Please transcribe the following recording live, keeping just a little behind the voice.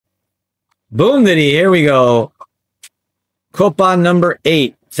Boom Diddy, here we go. Copa number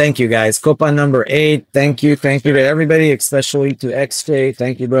 8. Thank you, guys. Copa number 8. Thank you. Thank you to everybody, especially to XJ.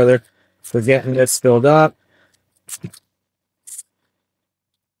 Thank you, brother, for getting this filled up.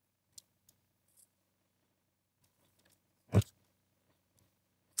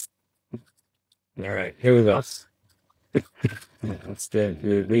 All right, here we go. Let's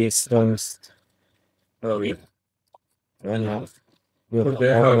do these stones. Oh, yeah. Run out. We'll put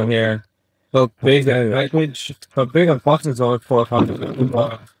over here. So big language, so big and boxes are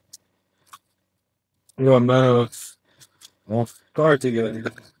 400. Your mouse. Well, card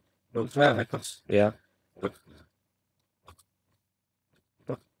together. Those traffics. Yeah.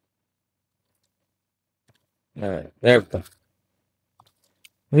 All right, there we go.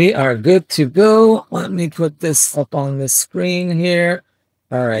 We are good to go. Let me put this up on the screen here.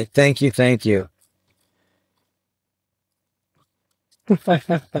 All right, thank you, thank you.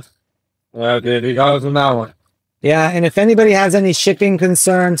 Well, dude, he goes on that one. Yeah, and if anybody has any shipping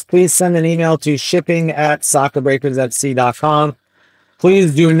concerns, please send an email to shipping@soccerbreakersfc.com.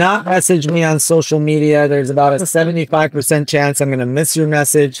 Please do not message me on social media. There's about a 75% chance I'm going to miss your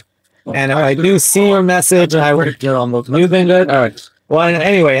message. And if I do see your message, I will. You've been good? All right. Well,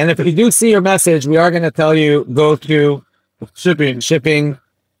 anyway, and if you do see your message, we are going to tell you go to shipping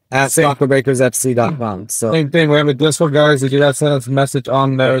at soccerbreakersfc.com. So same thing. We have a Discord, guys. If you guys send us a message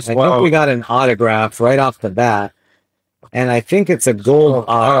on there as well. I think we got an autograph right off the bat. And I think it's a gold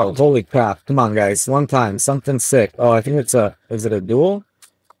auto. Holy crap. Come on, guys. One time. Something sick. Oh, I think it's a... Is it a duel?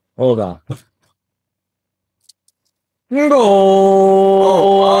 Hold on.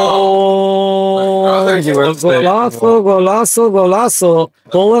 Golazo.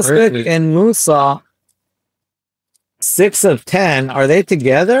 Pulisic and Musa. 6 of 10. Are they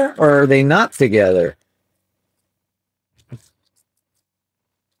together or are they not together?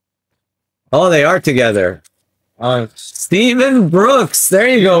 Oh, they are together. Steven Brooks. There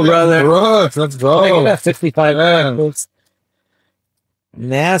you go, brother. Brooks, let's go. 55 points.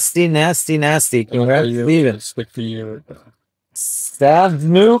 Nasty. Congrats, Steven.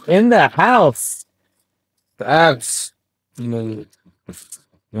 Savnu in the house. That's remember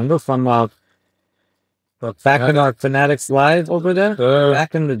from back in our Fanatics Live over there?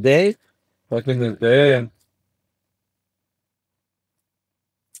 Back in the day? Back in the day.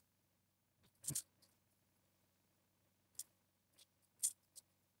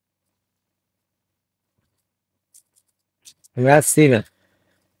 Congrats, Steven.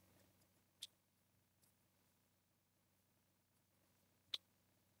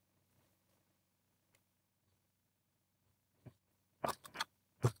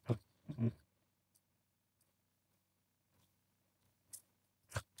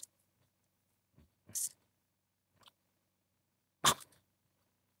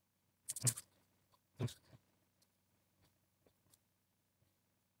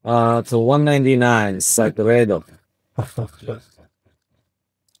 To 199, Sagredo.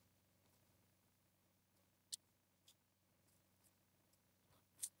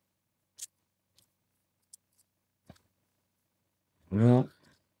 Well,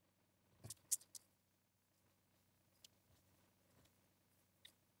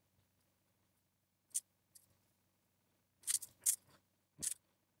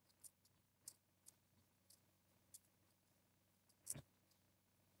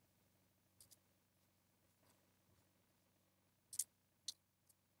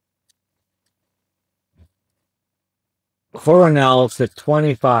 Coronel to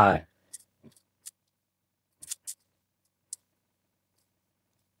 25.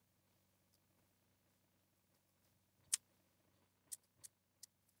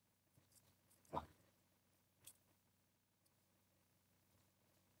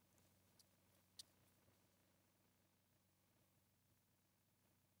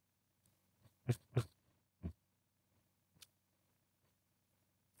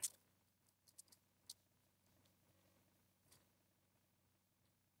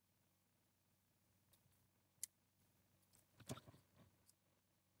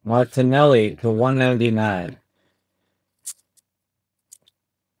 Martinelli to 199.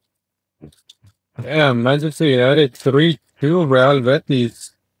 Yeah, Manchester United 3-2 Real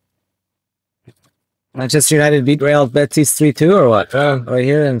Betis. Manchester United beat Real Betis 3-2 or what? Right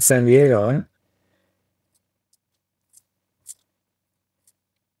here in San Diego, eh?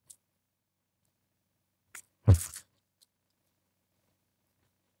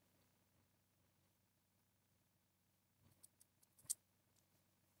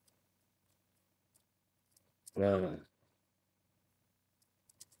 Yeah.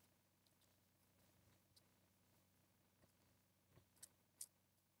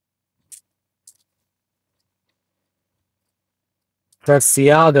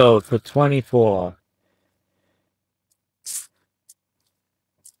 Preciado to 24.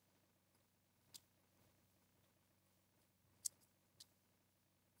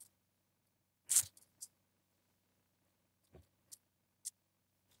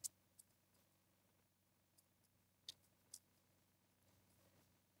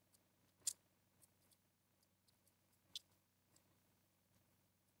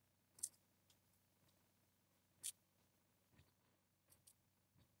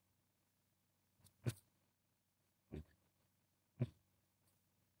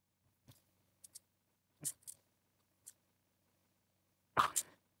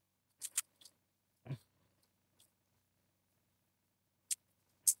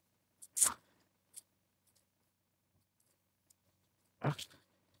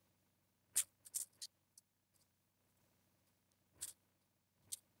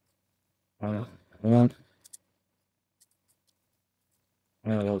 One.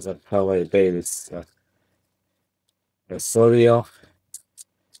 Those are probably babies. Osorio.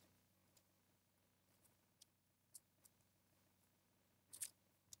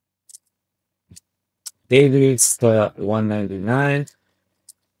 Davies to 199.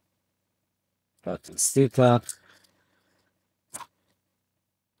 Batistita.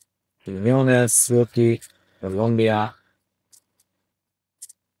 Quinones, rookie. Colombia.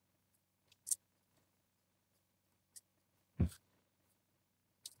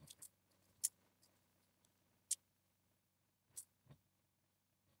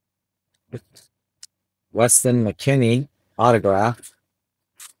 Weston McKinney. Autograph.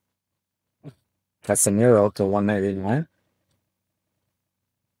 Casemiro to 199.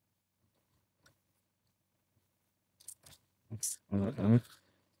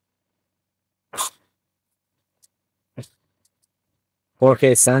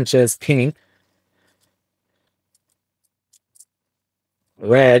 Jorge Sanchez, pink.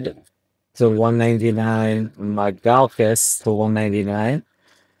 Red to 199. Magalkis to 199.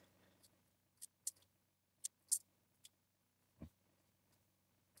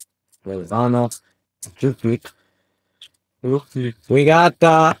 Lozano. We got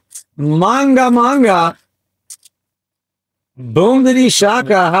Manga. Boom diddy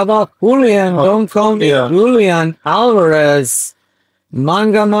shaka. How about Julian? Don't call me Julian Alvarez.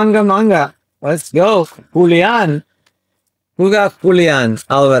 Manga. Let's go. Julian. Who got Julian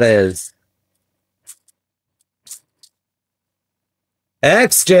Alvarez?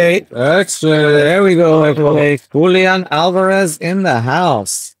 XJ. There we go. Julian Alvarez in the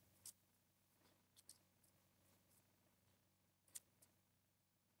house.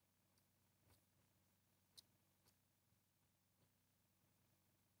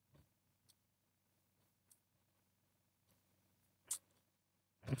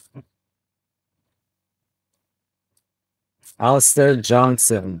 Alistair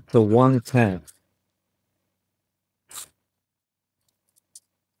Johnson to 110.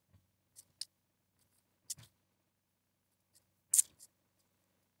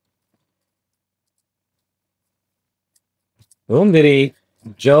 Boom diddy.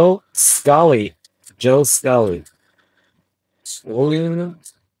 Joe Scully.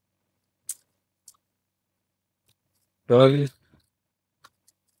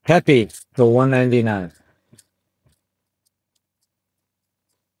 Pepe to 199.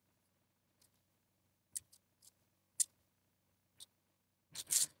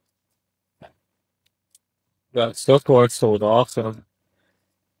 Got support sold awesome.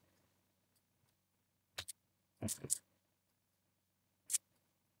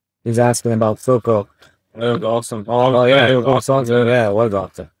 He's asking about Soco. That was awesome. Oh yeah, it was awesome. Yeah, it was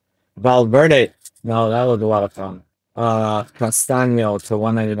awesome. Valverde. No, that was a lot of fun. Castano to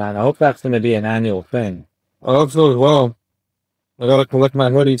 199. I hope that's going to be an annual thing. I hope so as well. I gotta collect my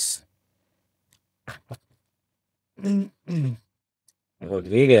hoodies.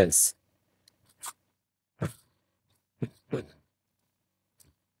 Rodriguez.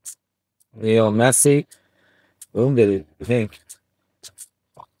 Leo Messi. Whom did he think?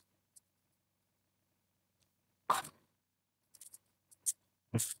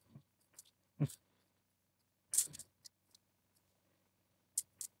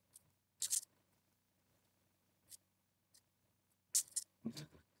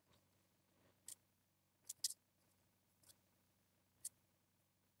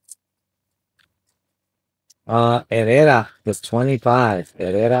 Herrera to 25.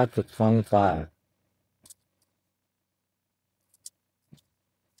 Herrera to 25.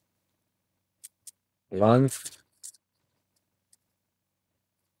 Runs.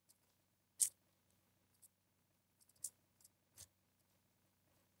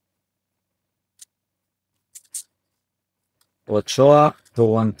 Ochoa to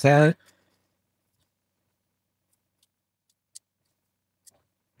 110.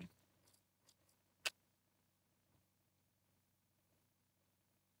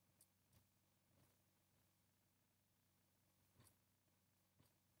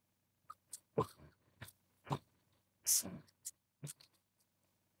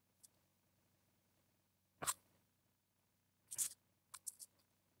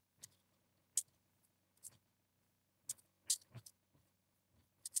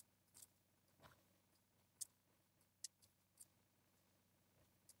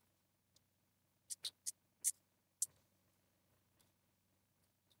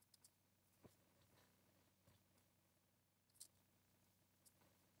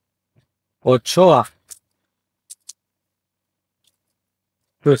 Ochoa.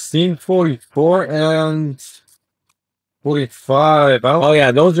 Pristine 44 and 45. Oh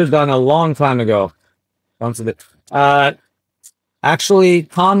yeah, those are done a long time ago. Once a bit. Actually,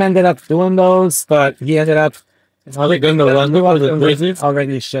 Tom ended up doing those, but he ended up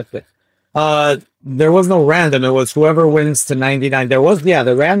already shipped it. There was no random. It was whoever wins to 99. There was, yeah,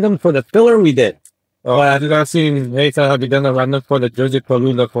 the random for the filler we did. Oh, I did not see Nathan have you done the random for the Jersey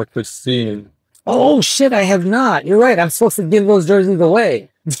Palooza for Pristine. Oh shit, I have not. You're right. I'm supposed to give those jerseys away.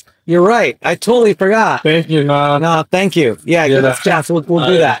 You're right. I totally forgot. Thank you, No, thank you. Yeah, give us a chance. We'll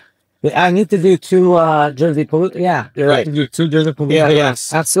do that. I need to do two jersey Palooza. Yeah, you're right. Do two Jersey Palooza. Yeah,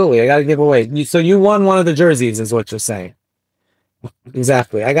 yes, absolutely. I got to give away. So you won one of the jerseys, is what you're saying.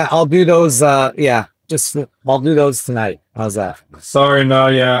 Exactly. I'll do those. Yeah, I'll do those tonight. How's that? Sorry, no,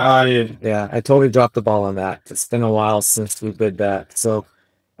 yeah, I totally dropped the ball on that. It's been a while since we did that. So,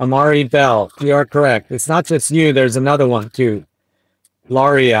 Amari Bell, you are correct. It's not just you. There's another one too.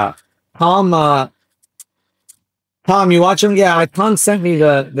 Laria. Tom, you watch him? Yeah, Tom sent me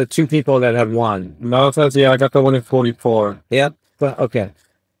the two people that have won. No, it says, yeah, I got the one in 44. Yep. But okay.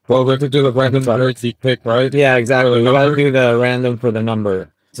 Well, we have to do the random jersey pick, right? Yeah, exactly. We gotta do the random for the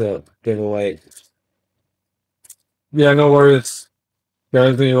number to give away. Yeah, no worries.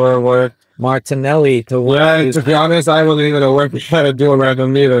 Jersey or what? Martinelli to win. Yeah, to be honest, I wasn't even aware we had to do a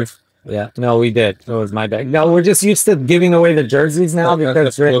random either. Yeah, no, we did. It was my bad. No, we're just used to giving away the jerseys now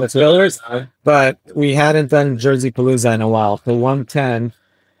because we're in the fillers. But we hadn't done Jersey Palooza in a while. For 110,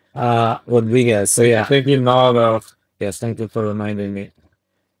 Rodriguez. So yeah. Thank you, Naldo. Yes, thank you for reminding me.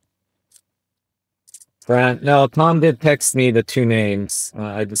 Brent, no, Tom did text me the two names.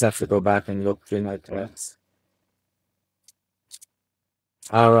 I just have to go back and look through my texts.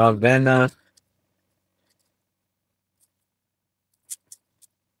 Aravena.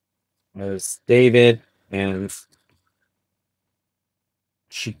 There's David and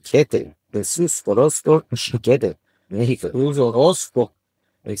Chiquete. Jesus Orozco Chiquete. México. Who's Orozco?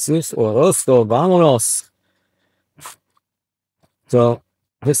 Jesus Orozco. Vámonos. So,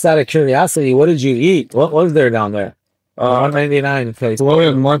 just out of curiosity, what did you eat? What was there down there? 199. Okay. Well,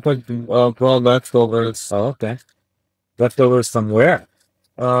 and more like broad leftovers. Oh, okay. Leftovers from where?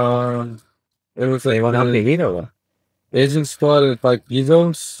 It was They went out to eat or what? Asian spot like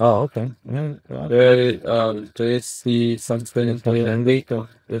Bezos. Oh, okay. Yeah. They see something in Enrico.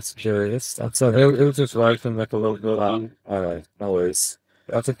 It's curious. That's okay. It was just rice and like a little bit. All right. No worries.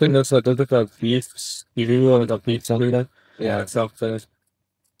 That's the thing. That's like beef. You do the beef something. Yeah, something.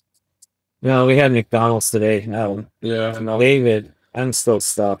 No, we had McDonald's today. Yeah. No. David, I'm still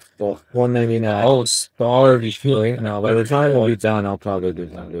stuffed. But 199. Oh, starving. No, by the time we'll be done, I'll probably do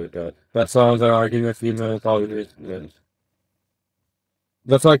that. That's why I was arguing with you, man. Probably good.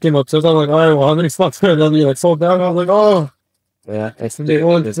 That's why I came up to. I'm like, all right, well, how many spots are there? Like, sold down. I was like, oh. Yeah, it's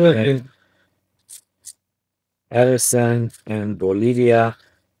good. Ederson and Bolivia.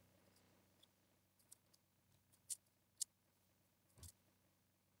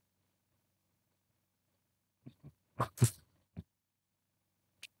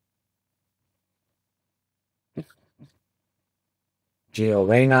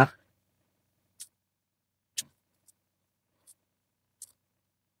 Giovanna.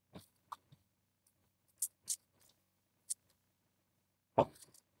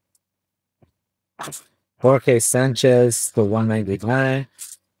 Jorge Sanchez for 199.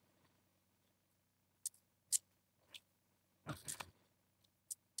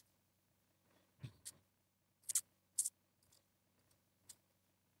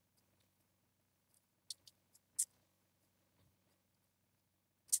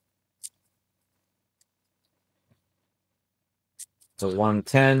 So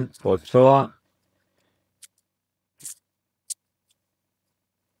 110 for Ochoa.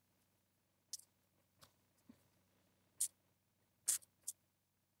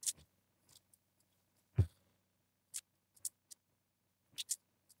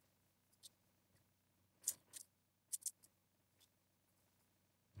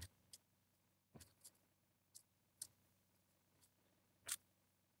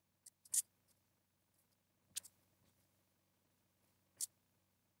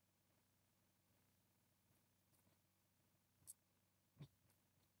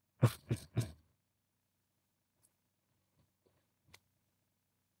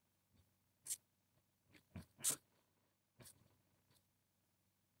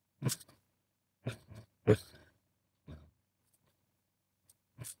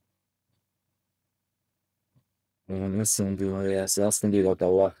 Missing do yes, else can do like the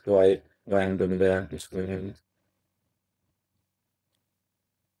left, right, random there. Just waiting.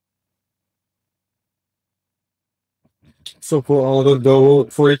 So for all the double,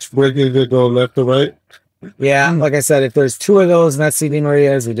 for each break, you go left or right? Yeah, like I said, if there's two of those Messi Di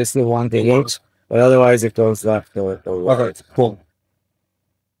Marias, we just do one thing each. But otherwise, it goes left or right. Okay, cool.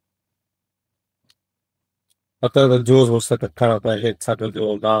 I thought the jewels was like a kind of like hit type of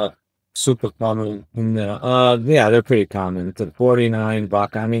jewel, not super common. No, yeah, they're pretty common. It's a 49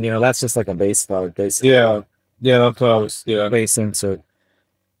 buck. I mean, that's just like a base card, basically. Yeah, yeah, that's what I was, yeah. Base insert.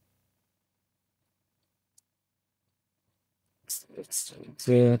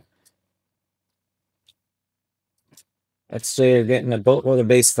 Let's say you're getting a boatload of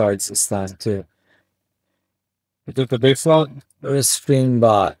base cards this time, too. Is it the base slot? There's stream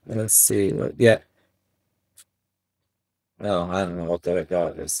bot. Let's see. Yeah. No, I don't know what that I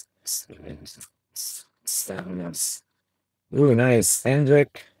got. It's ooh, nice.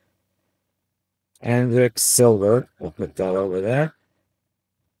 Hendrick Silver. We'll put that over there.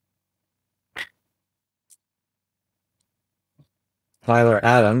 Tyler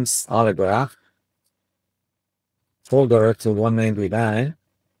Adams, autograph. Folder to 199.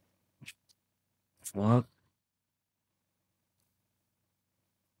 Well,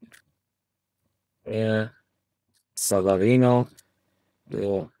 yeah. Salarino.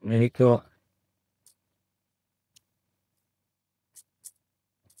 Little Mexico.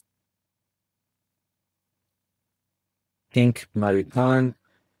 Pink Maripan.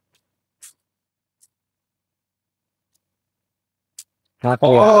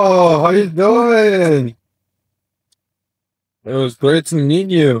 Oh, how you doing? It was great to meet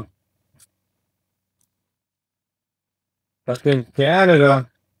you. Back in Canada.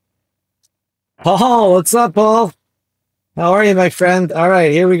 Oh, what's up, Paul? How are you, my friend? All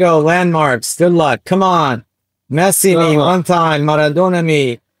right, here we go. Landmarks. Good luck. Come on. Messi me one time. Maradona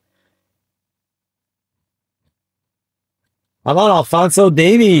me. How about Alfonso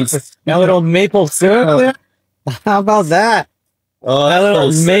Davies? That little maple syrup there? How about that? Oh, that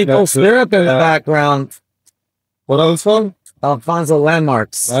little maple syrup in the background. What else one? Alfonso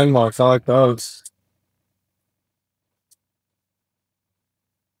Landmarks. Landmarks, I like those.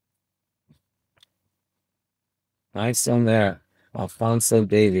 Nice one there. Alfonso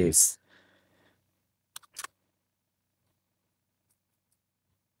Davies.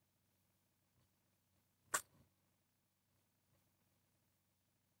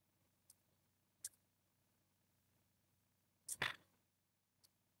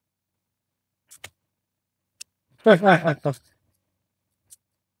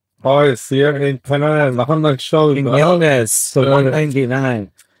 Oh, it's here in Canada. Muhammad Show. Quinones, so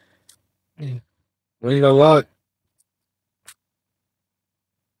 199. We need a lot.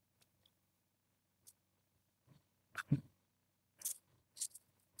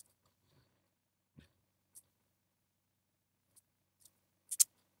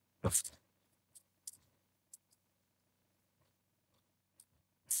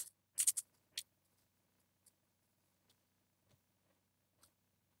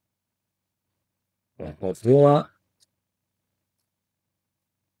 Villa.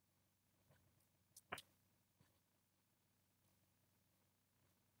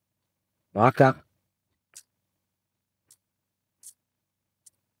 Vaca.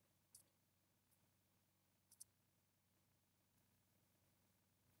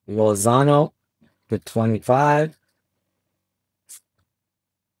 Lozano to 25.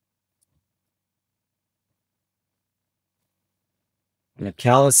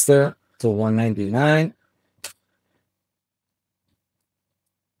 McAllister to 199.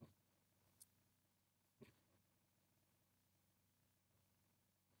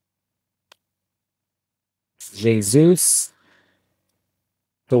 Jesus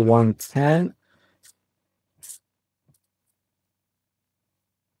to 110.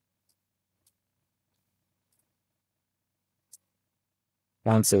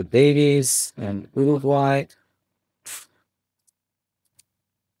 Alfonso Davies and Uruguay.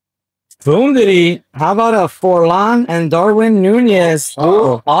 Boomdity. How about a Forlan and Darwin Nunez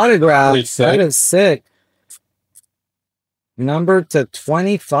autograph? That is sick. Number to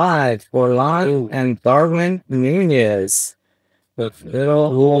 25. Forlan and Darwin Nunez.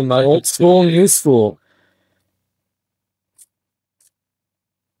 Little old school, new school.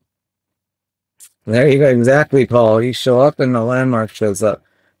 There you go. Exactly, Paul. You show up and the landmark shows up.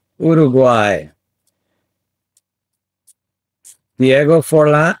 Uruguay. Diego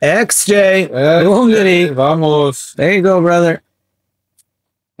Forlan. XJ. Vamos. There you go, brother.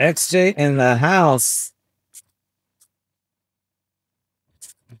 XJ in the house.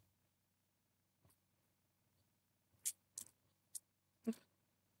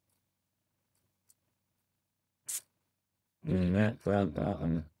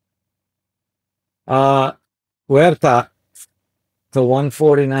 Huerta to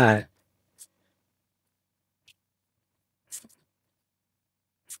 149.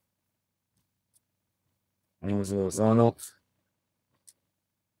 Lozano.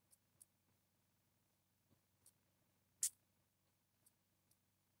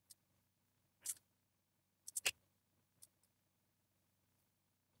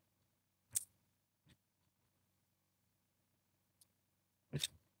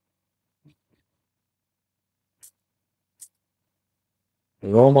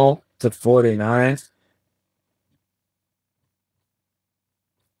 Romo to 49.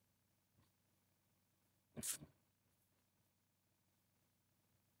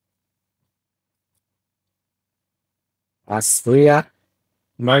 Asprilla.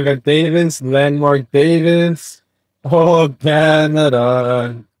 Manga Davis, Landmark Davis. Oh,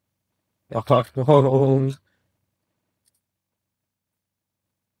 Canada. Oh,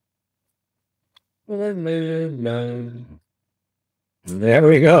 There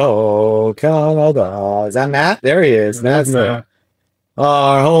we go. Canada. Is that Matt? There he is. That's Matt.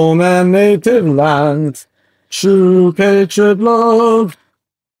 Our home and native land. True patriot love.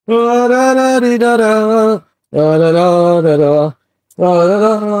 Da da da da da da da da da da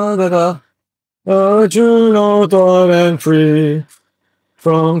da da da. True north and free.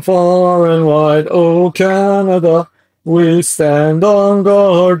 From far and wide, O Canada, we stand on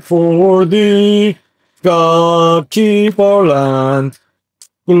guard for thee. God keep our land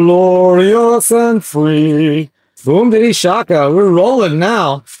glorious and free. Boom diddy shaka, we're rolling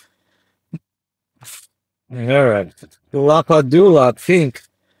now. All right, Lapadula pink.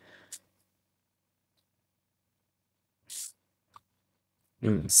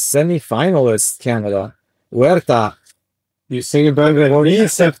 Semi-finalist Canada. Huerta. You sing about the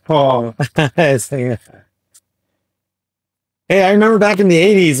reset, Paul. Hey, I remember back in the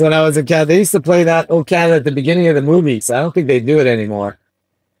 80s when I was a cat, they used to play that "Oh Cat" at the beginning of the movies. I don't think they do it anymore.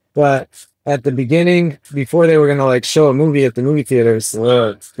 But at the beginning, before they were going to like show a movie at the movie theaters,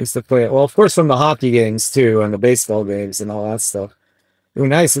 they used to play it. Well, of course, from the hockey games too, and the baseball games and all that stuff. Ooh,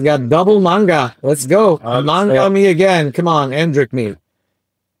 nice. We got double manga. Let's go. Manga me again. Come on, Endrick me.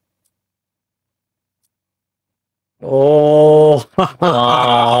 Oh,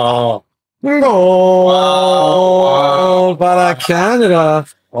 wow. Oh, para Canada.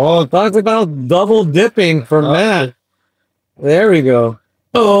 Oh, talk about double dipping for Matt. There we go.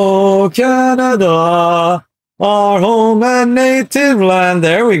 Oh, Canada, our home and native land.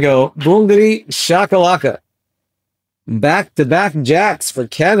 There we go. Boondity shakalaka. Back-to-back jacks for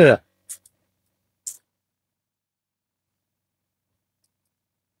Canada.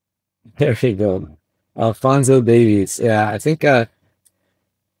 There we go. Alfonso Davies. Yeah, I think I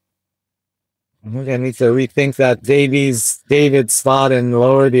need to rethink that David spot and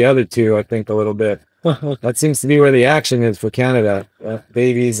lower the other two, I think, a little bit. That seems to be where the action is for Canada.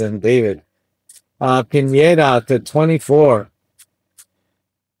 Davies and David. Pineda to 24.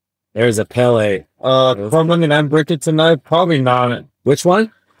 There's a Pele. Chrome 99 break it tonight? Probably not. Which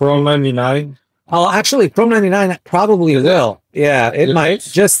one? Chrome 99. Oh, actually, Chrome 99 probably will. Yeah, it might.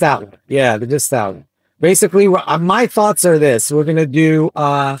 Just that one. Yeah, just that one. Basically, my thoughts are this: we're gonna do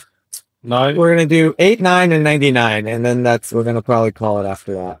Nine. we're gonna do 8, 9, and 99, and then we're gonna probably call it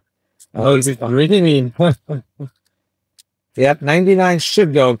after that. Oh, is it really mean? Yep, 99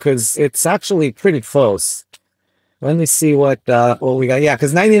 should go because it's actually pretty close. Let me see what we got. Yeah,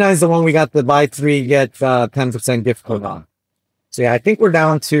 because 99 is the one we got the buy 3 get 10% gift code on. So yeah, I think we're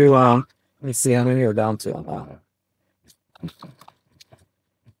down to let me see how many we're down to on that.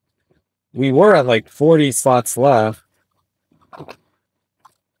 We were at like 40 spots left.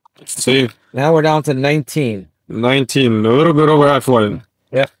 See, now we're down to 19. 19, a little bit over halfway.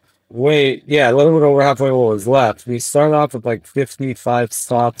 Yep. Wait, yeah, a little bit over halfway what was left. We started off with like 55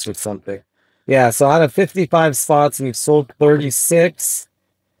 spots or something. Yeah, so out of 55 spots, we've sold 36,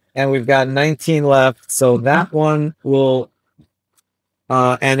 and we've got 19 left. So that one will,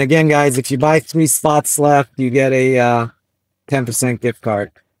 and again, guys, if you buy 3 spots left, you get a 10% gift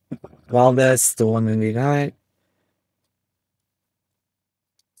card. Valdez to 199.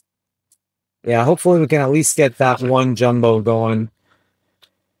 Yeah, hopefully we can at least get that one jumbo going.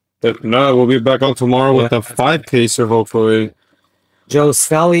 If not, we'll be back on tomorrow with a 5 caser, hopefully. Joe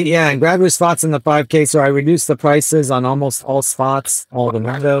Scully, yeah, and grab your spots in the 5K. So I reduced the prices on almost all spots, all the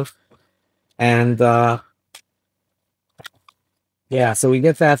window. And yeah, so we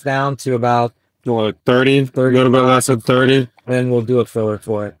get that down to about 30, a little bit less than 30. Then we'll do a filler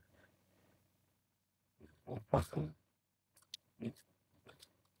for it.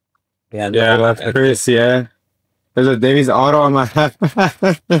 Yeah, that's Chris, yeah. There's a Davies auto on my hat.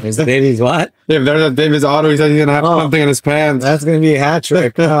 There's a Davies what? If there's a Davies auto, he says he's gonna have something in his pants. That's gonna be a hat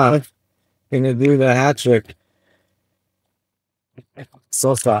trick. Gonna do the hat trick.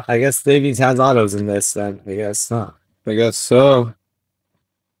 Sosa. I guess Davies has autos in this then. I guess, huh? I guess so.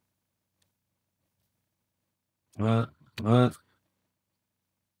 What?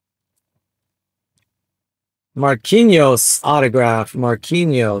 Marquinhos autograph.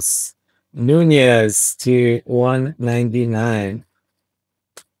 Marquinhos. Nunez to 199.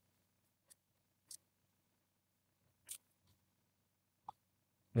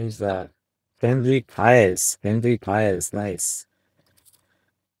 Who's that? Benji Paez. Nice.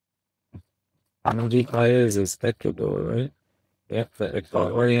 Benji Paez is Ecuador, right? Yep, the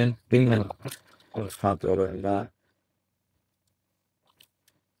Ecuadorian. Bingham. Let's pop over that.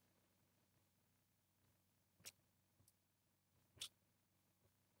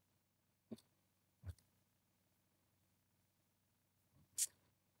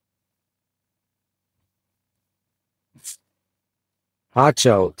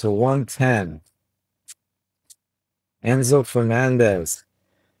 Hacho to 110. Enzo Fernandez.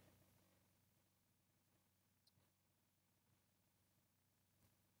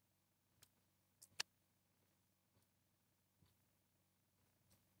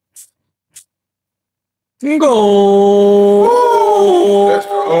 Goal! Oh,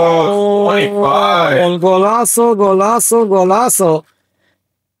 25. Golazo.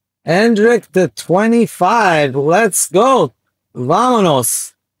 Hendrick to 25. Let's go.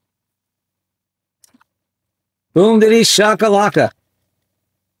 Vámonos. Boom diddy shakalaka.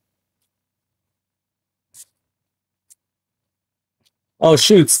 Oh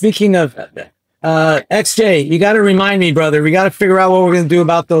shoot, speaking of XJ, you gotta remind me, brother. We gotta figure out what we're gonna do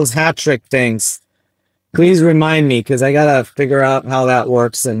about those hat trick things. Please remind me, because I gotta figure out how that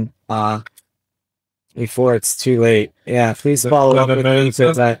works and before it's too late. Yeah, please follow up with me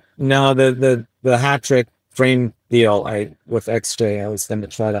because no, the hat trick frame deal with XJ. I was gonna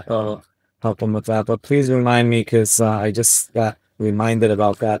try to help him with that, but please remind me because I just got reminded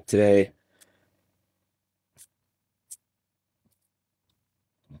about that today.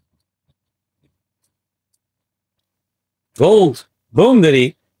 Gold. Boom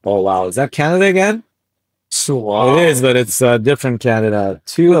diddy. Oh wow, is that Canada again? Wow. It is, but it's a different Canada.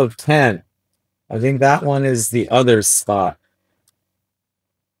 2 of 10. I think that one is the other spot.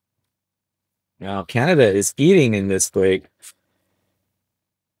 Now Canada is eating in this break.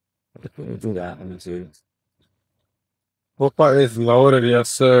 Do that. Let me see. Copa is loaded, yes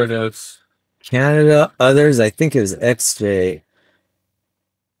sir, it is. Canada others, I think is XJ.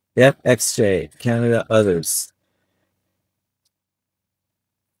 Yep, XJ. Canada others.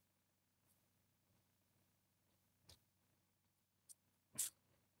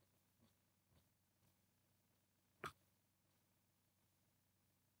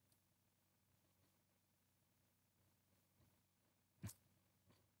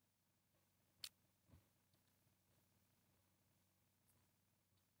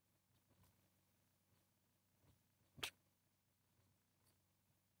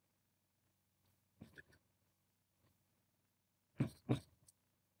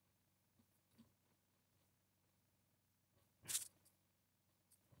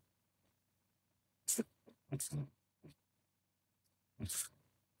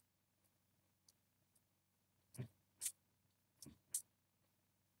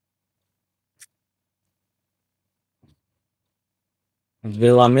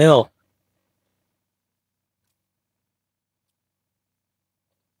 Villamil.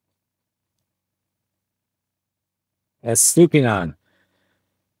 Estupinan.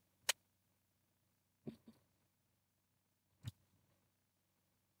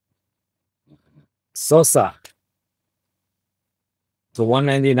 Sosa. To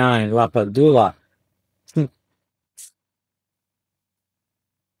 199. Lapadula.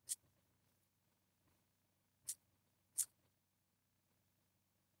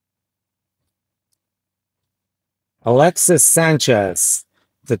 Alexis Sanchez.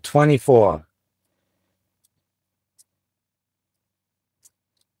 To 24.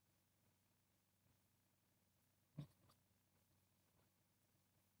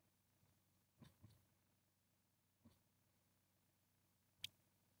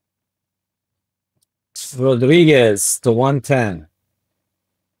 Rodriguez to 110.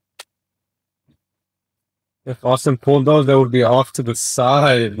 If Austin pulled those, they would be off to the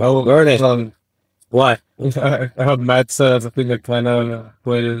side. Oh, where are they? What? I have Matt says I think they kind of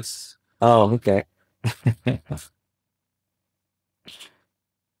play this. Oh, okay.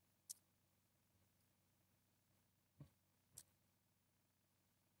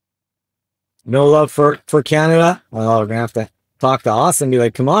 No love for Canada? Oh, we're gonna have to talk to Austin and be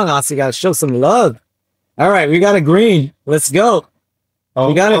like, come on, Austin, you gotta show some love. All right, we got a green. Let's go.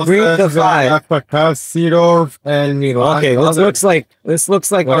 We got a green to 5. And Okay, this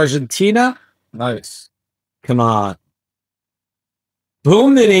looks like Argentina. Nice. Come on.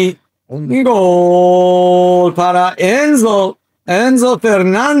 Boom diddy. Goal para Enzo. Enzo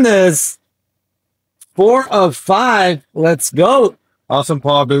Fernandez. 4 of 5. Let's go. Awesome,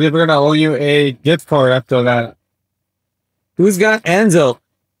 Paul. I believe we're gonna owe you a gift card after that. Who's got Enzo?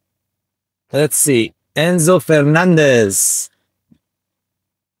 Let's see. Enzo Fernandez.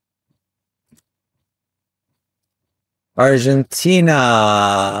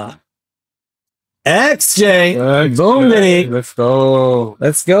 Argentina. XJ. Boom diddy. Let's go.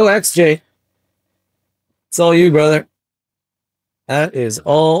 Let's go, XJ. It's all you, brother. That is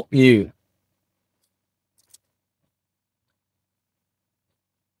all you.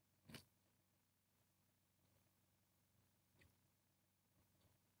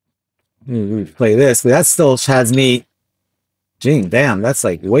 Play this, but that still has me. Gee, damn, that's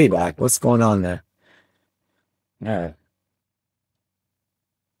like way back. What's going on there? All right.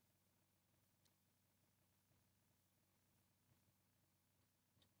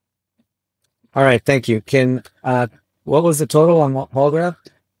 All right, thank you. What was the total on Hallgraph?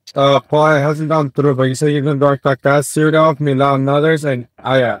 Paul hasn't gone through, but you said you're gonna dark back that Cseradj, Milan, and others, and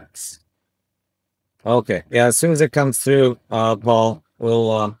Ajax. Okay, yeah. As soon as it comes through, Paul,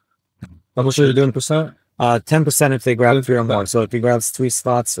 we'll How much are you doing percent? 10% if they grab 3 or more. So if he grabs 3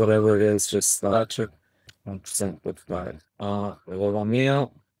 spots, whatever it is, just Gotcha. 1% with that. Luego mío.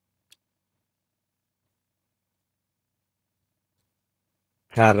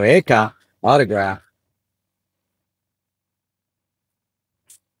 Carreca autograph.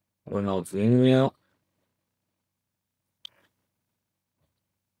 Ronaldinho.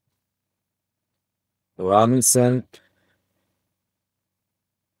 Robinson.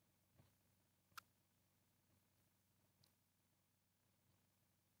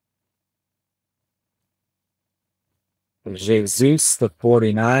 Jesus, the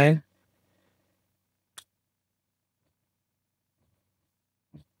 49.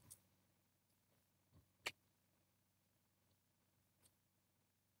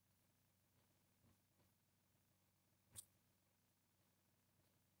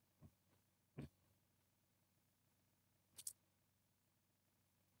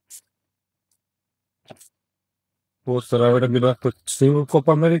 Well, será ahora que vas por 5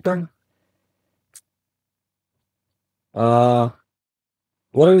 Copa American? What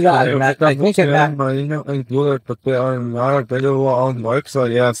do we got? I think it back. On work, so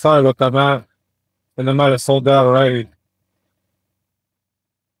yeah, sorry about that, man. And they might have sold out already.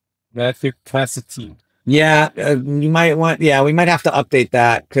 Matthew Cassidy. Yeah, you might want. Yeah, we might have to update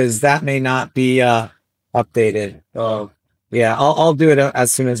that because that may not be updated. Yeah, I'll do it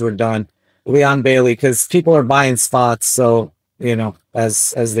as soon as we're done. Leon Bailey, because people are buying spots, so you know,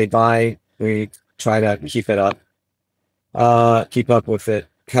 as they buy, we try to keep it up. Keep up with it.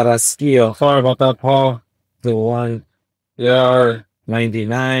 Carrasquillo, Sorry about that, Paul. the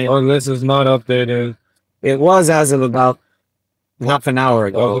 199. Yeah, our list is not updated. It was as of about half an hour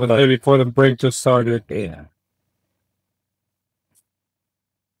ago. The day before the break just started. Yeah.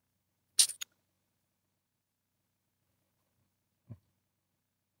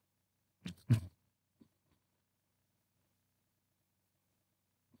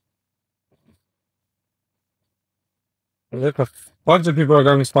 Look, a bunch of people are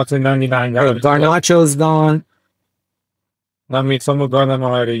grabbing spots in 99. Garnacho's gone. I mean, someone got them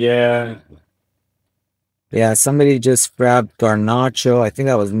already, yeah. Yeah, somebody just grabbed Garnacho. I think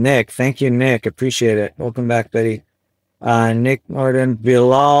that was Nick. Thank you, Nick. Appreciate it. Welcome back, Betty. Nick Martin.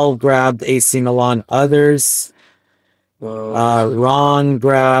 Bilal grabbed AC Milan others. Ron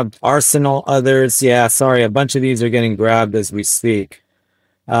grabbed Arsenal others. Yeah, sorry. A bunch of these are getting grabbed as we speak.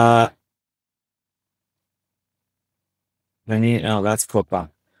 Oh, that's Copa.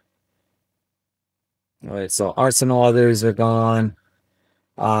 All right, so Arsenal others are gone.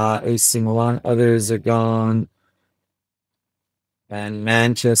 AC Milan others are gone. And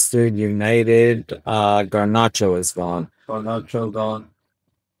Manchester United, Garnacho is gone. Garnacho gone.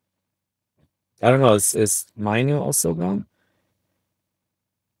 I don't know, is Minu also gone?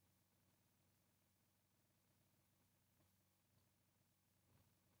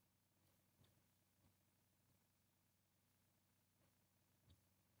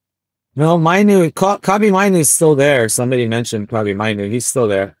 No, Mainu, Kabi Mainu's still there. Somebody mentioned Kabi Mainu. He's still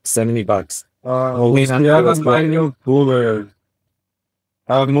there. $70. Musiala and Mainu cooler.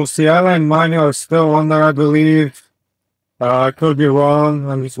 Musiala and Mainu are still on there, I believe. I could be wrong.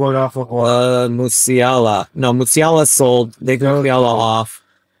 I'm just going off of Musiala. No, Musiala sold. They took Musiala off.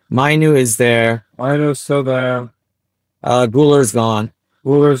 Mainu is there. Mainu's still there. Guler's gone.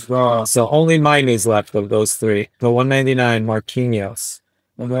 Guler's gone. So only Mainu's left of those three. The 199 Marquinhos.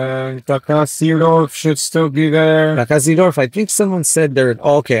 And then Takasirov should still be there. Takasirov, I think someone said they're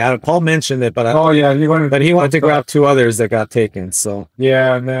okay. Paul mentioned it, but he wanted to grab two others that got taken. So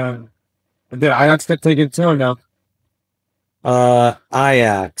yeah, man. And then Ajax got taken too now.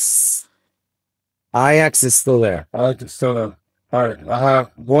 Ajax. Ajax is still there. Ajax is still there. All right, I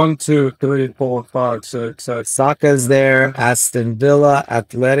have 1, 2, 3, 4, 5, 6, 7. Saka's there. Aston Villa,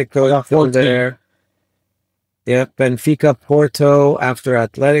 Atletico still there. Yep, Benfica, Porto after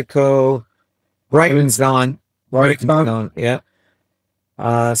Atletico. Brighton's gone. Brighton's gone. Yep.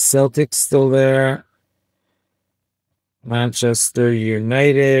 Celtic's still there. Manchester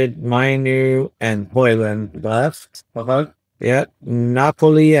United, Mainu, and Hoyland left. Yep.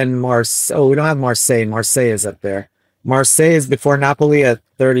 Napoli and Marseille. Oh, we don't have Marseille. Marseille is up there. Marseille is before Napoli at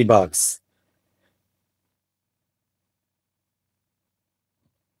 $30.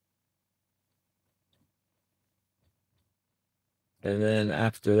 And then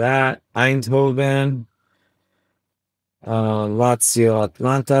after that, Eindhoven, Lazio,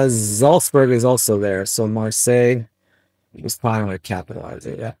 Atlanta, Salzburg is also there. So Marseille is probably going to capitalize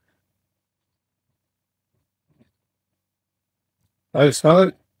it. Yeah. I spell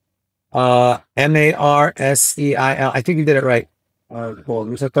it? Marseil. I think you did it right. Cool.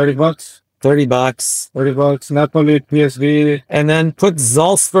 You said $30? $30. $30. Napoli, PSV. And then put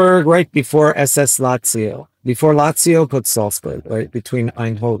Salzburg right before SS Lazio. Before Lazio, put Salzburg right between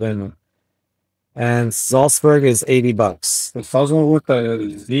Eindhoven. And Salzburg is $80. The Salzburg with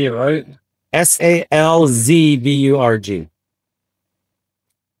the Z, right? Salzburg.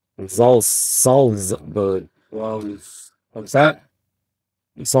 Salzburg. Well, what's that?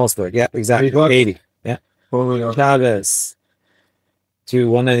 Salzburg. Yeah, exactly. 80. Yeah. Chavez to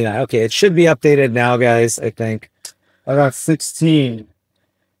 199. Okay, it should be updated now, guys, I think. I got 16.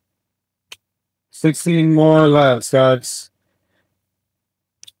 16 more left, guys.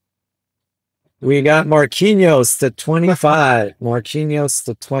 We got Marquinhos to 25. Marquinhos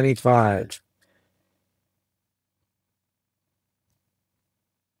to 25.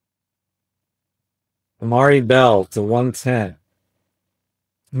 Amari Bell to 110.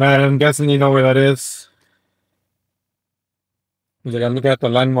 Man, I'm guessing you know where that is. I'm looking at the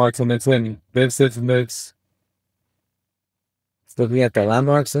landmarks and it's in this. Looking at the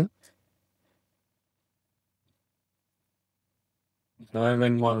landmarks, huh?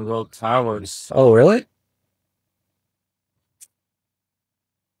 Diamond Monroe Towers. Oh, really?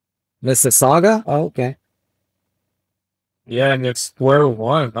 Mississauga? Oh, okay. Yeah, and it's square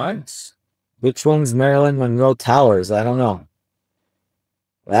one. Nice. Which one's Maryland Monroe Towers? I don't know.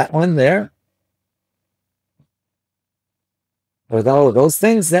 That one there? Or those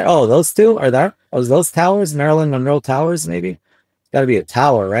things there? Oh, those two are there? Oh, those towers? Maryland Monroe Towers, maybe? Got to be a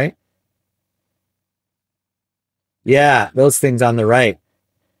tower, right? Yeah, those things on the right.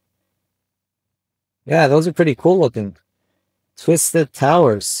 Yeah, those are pretty cool looking. Twisted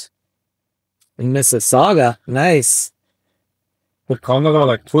Towers. In Mississauga. Nice. The condos are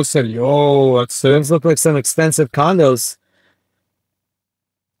like twisted. Yo, that's it. Those look like some expensive condos.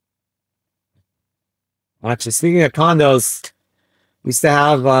 Actually, speaking of condos, we used to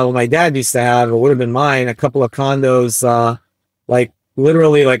have, well, my dad used to have, it would have been mine, a couple of condos, like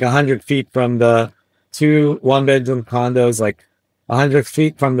literally like 100 feet from the two one-bedroom condos, like 100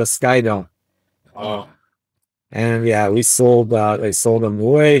 feet from the Sky Dome. Oh. And yeah, we sold, they sold them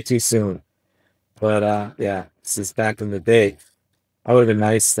way too soon. But yeah, this is back in the day. That would have been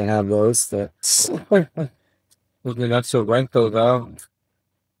nice to have those. That's a rental though.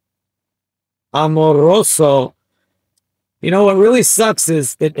 Amoroso. You know, what really sucks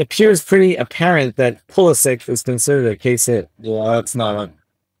is it appears pretty apparent that Pulisic is considered a case hit. Yeah, that's not it.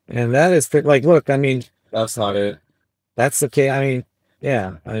 And that is pretty, like, look, I mean, that's not it. That's okay. I mean,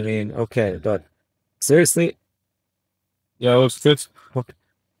 yeah, I mean, okay, but seriously? Yeah, it was good.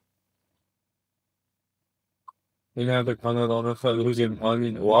 You have the kind of other fellow who's in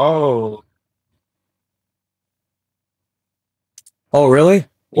money. Whoa. Oh, really?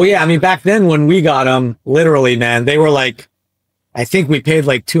 Well, yeah, I mean, back then when we got them, literally, man, they were like, I think we paid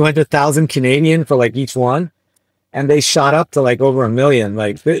like 200,000 Canadian for like each one. And they shot up to like over $1 million.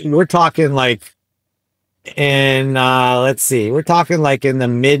 Like, we're talking like And let's see, we're talking like in the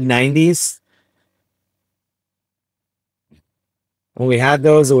mid 90s. When we had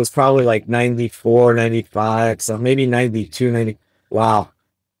those, it was probably like 94, 95, so maybe 92, 90. Wow.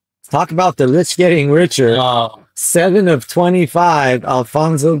 Talk about the rich getting richer. 7 of 25,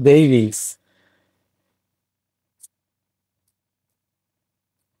 Alfonso Davies.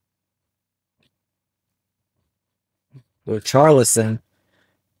 With Charlison.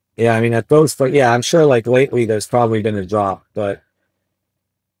 Yeah, I mean, at those, but yeah, I'm sure like lately there's probably been a drop, but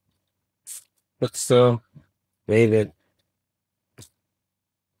still, David.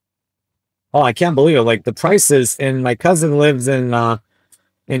 Oh, I can't believe it. Like the prices, and my cousin lives in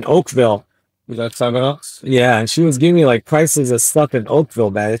Oakville. is that $7? Yeah, and she was giving me like prices of stuff in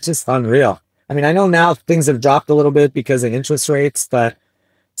Oakville, man. It's just unreal. I mean, I know now things have dropped a little bit because of interest rates, but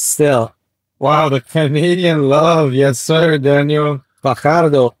still. Wow, the Canadian love. Yes, sir, Daniel.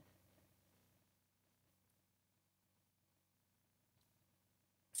 Fajardo.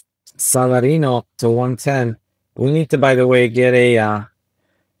 Salarino to 110. We need to, by the way, get a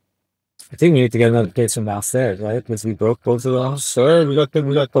I think we need to get another case from downstairs, right? Because we broke both of those. Sir, we got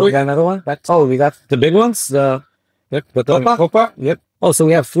another one? Oh, we got the big ones? The Copa? Copa? Yep. Oh, so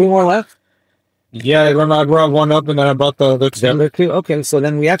we have 3 more left? Yeah, I brought one up and then I brought the two. Okay, so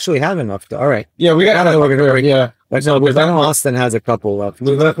then we actually have enough. All right. Yeah, we got another. Yeah. No, because I know Austin has a couple left.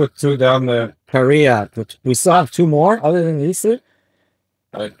 We left with 2 down there. Korea. We still have 2 more other than these 2?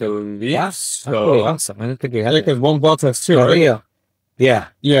 I believe so. Okay, awesome. I didn't think we had it. Because one box has 2, Korea. right? Yeah.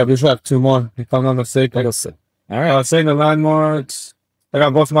 Yeah, we should have 2 more, if I'm not mistaken. All right. I was saying the landmarks. I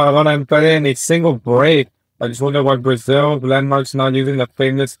got both Maradona and Pele in a single break. I just wonder why Brazil landmarks not using the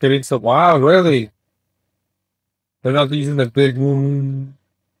famous Prizm. Wow, really? They're not using the big one.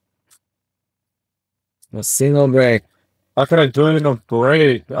 A single break. How could I do it in a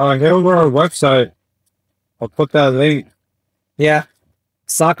break? Head over our website. I'll put that link. Yeah.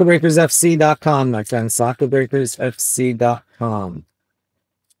 SoccerBreakersFC.com, my friend. SoccerBreakersFC.com.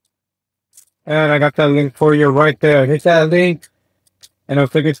 And I got that link for you right there. Hit that link. And it'll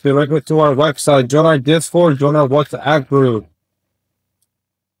take you directly to our website. Join our Discord. Join our WhatsApp group.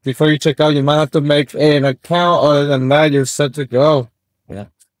 Before you check out, you might have to make an account. Other than that, you're set to go. Yeah.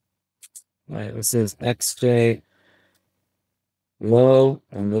 All right, this is XJ Low,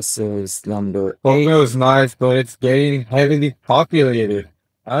 and this is number 8. It was nice, but it's getting heavily populated.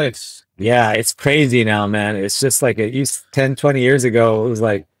 Nice. Yeah, it's crazy now, man. It's just like it used 10, 20 years ago. It was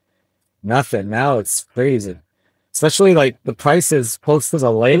like nothing. Now it's crazy. Especially like the prices close to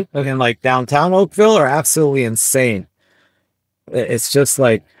the lake in like downtown Oakville are absolutely insane. It's just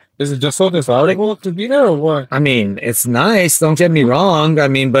like, is it just so desirable to be there or what? I mean, it's nice. Don't get me wrong. I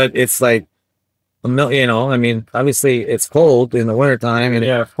mean, but it's like I mean, obviously it's cold in the wintertime. And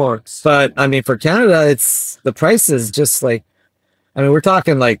yeah, of course. But I mean, for Canada, it's the price is just like, I mean, we're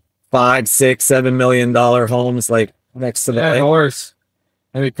talking like $5, $6, $7 million homes like next to the lake. Yeah, worse.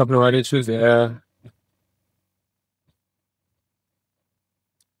 Maybe a couple of right issues. Yeah.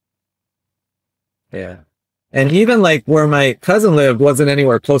 Yeah. And even like where my cousin lived wasn't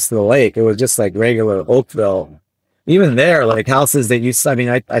anywhere close to the lake. It was just like regular Oakville. Even there, like houses that used, I mean,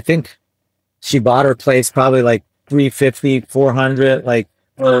 I think she bought her place probably like 350, 400, like,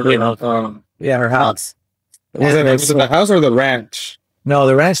 yeah, her house. Was it the house or the ranch? No,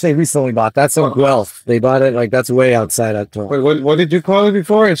 the ranch they recently bought. That's in Guelph. They bought it like that's way outside of Toronto. Wait, what did you call it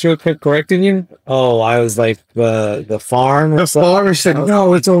before? And she was correcting you? Oh, I was like the farm. The farm said,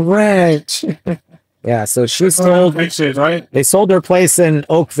 no, it's a ranch. Yeah, so she sold. Right? They sold their place in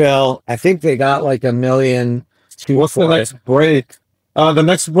Oakville. I think they got like $1 million. What's the next break? The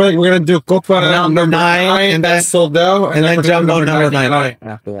next break we're gonna do Copa number 9, and then sold out, and then Jumbo number 9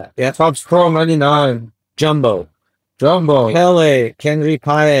 after that. Yeah, Topps Pro 99. Jumbo, Pele, Kenry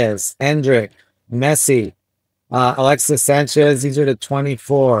Paez, Hendrick, Messi, Alexis Sanchez. These are the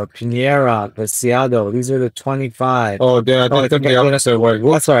 24. Pinera, Preciado. These are the 25. Oh, yeah, I think the opposite way.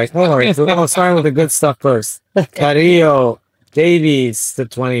 That's all right. All right. So we'll start with the good stuff first. Carrillo, Davies to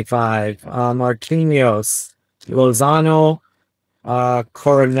 25. Marquinhos, Lozano,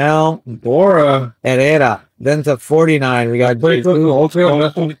 Coronel, Bora, Herrera. Then to 49, we got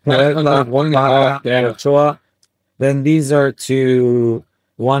Ochoa. Then these are to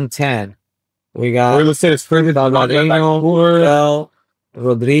 110. We got real estate is pretty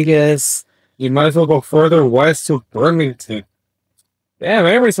Rodriguez. You might as well go further west to Burlington. Yeah,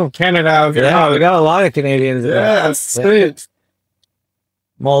 maybe some Canada out here. Yeah, we got a lot of Canadians. Yeah, that's it.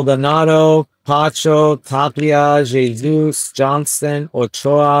 Maldonado, Pacho, Tapia, Jesus, Johnston,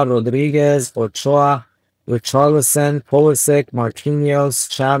 Ochoa, Rodriguez, Ochoa, Richarlison, Pulisic, Marquinhos,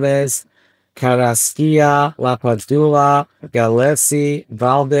 Chavez, Carrasquilla, Lapadula, Galesi,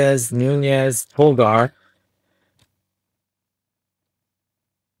 Valdez, Nunez, Pulgar,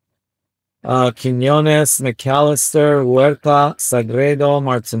 Quinones, McAllister, Huerta, Sagredo,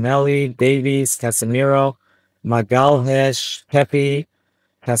 Martinelli, Davies, Casemiro, Magalhaes, Pepe,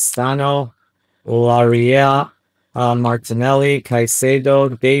 Castano, Laria, Martinelli,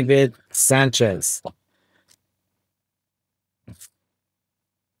 Caicedo, David, Sanchez.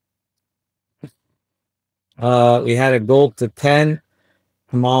 We had a gold to 10.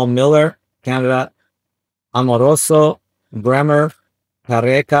 Kamal Miller, Canada. Amoroso, Bremer,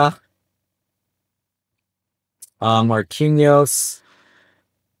 Careca, Marquinhos,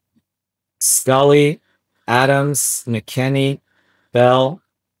 Scully, Adams, McKenny, Bell,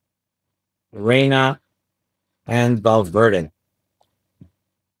 Reina, and Valverde.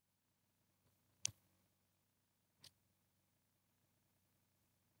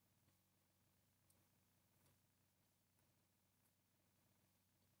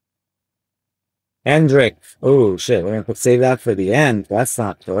 Hendrick. Oh, shit. We're going to save that for the end. That's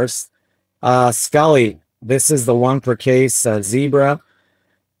not first. Scully. This is the one per case. Zebra.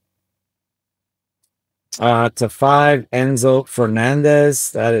 To 5. Enzo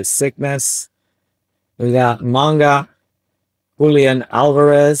Fernandez. That is sickness. We got Manga. Julian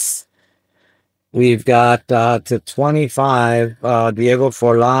Alvarez. We've got to 25. Diego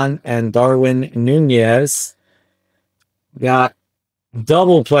Forlan and Darwin Nunez. Got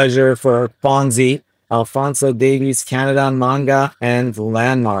double pleasure for Fonzie, Alfonso Davies, Canada, Manga, and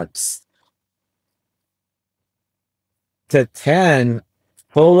Landmarks. To 10,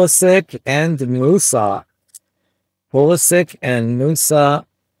 Pulisic and Musa. Pulisic and Musa.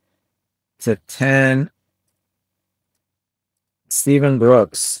 To 10, Stephen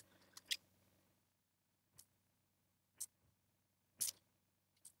Brooks.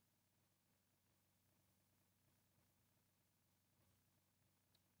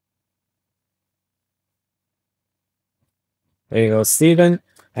 There you go, Steven.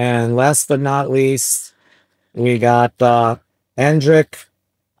 And last but not least, we got Hendrick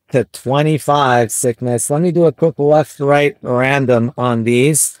to 25 sickness. Let me do a quick left-right random on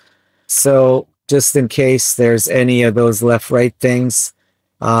these. So just in case there's any of those left-right things,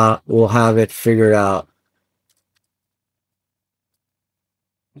 we'll have it figured out.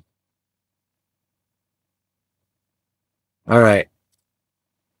 All right.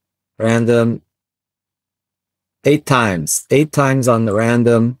 Random. 8 times. 8 times on the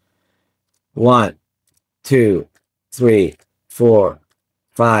random. 1, 2, 3, 4,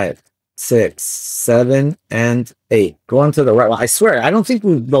 5, 6, 7, and 8. Go on to the right. Well, I swear, I don't think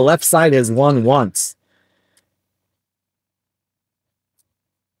the left side has won once.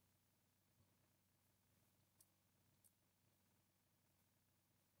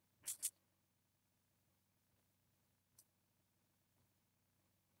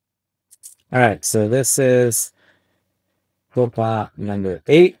 All right, so this is Copa number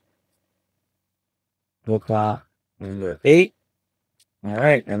 8. Copa number 8. All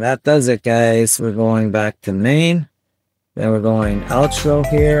right, and that does it, guys. We're going back to main. Then we're going outro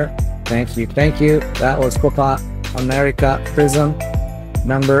here. Thank you, thank you. That was Copa America Prizm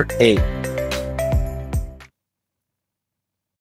number 8.